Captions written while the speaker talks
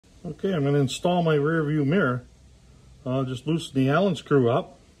Okay, I'm going to install my rear view mirror. Just loosen the Allen screw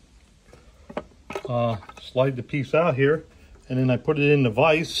up. Slide the piece out here, and then I put it in the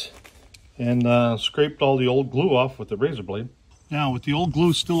vise and scraped all the old glue off with the razor blade. Now, with the old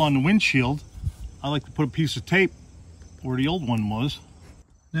glue still on the windshield, I like to put a piece of tape where the old one was.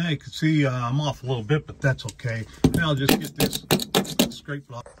 Now you can see I'm off a little bit, but that's okay. Now I'll just get this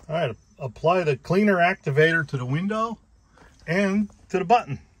scraped off. All right, apply the cleaner activator to the window and to the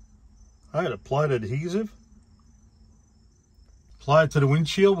button. All right, apply the adhesive. Apply it to the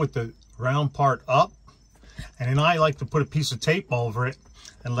windshield with the round part up. And then I like to put a piece of tape over it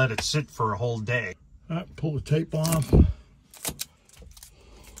and let it sit for a whole day. All right, pull the tape off.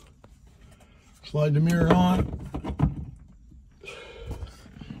 Slide the mirror on.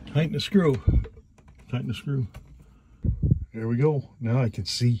 Tighten the screw. Tighten the screw. There we go. Now I can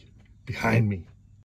see behind me.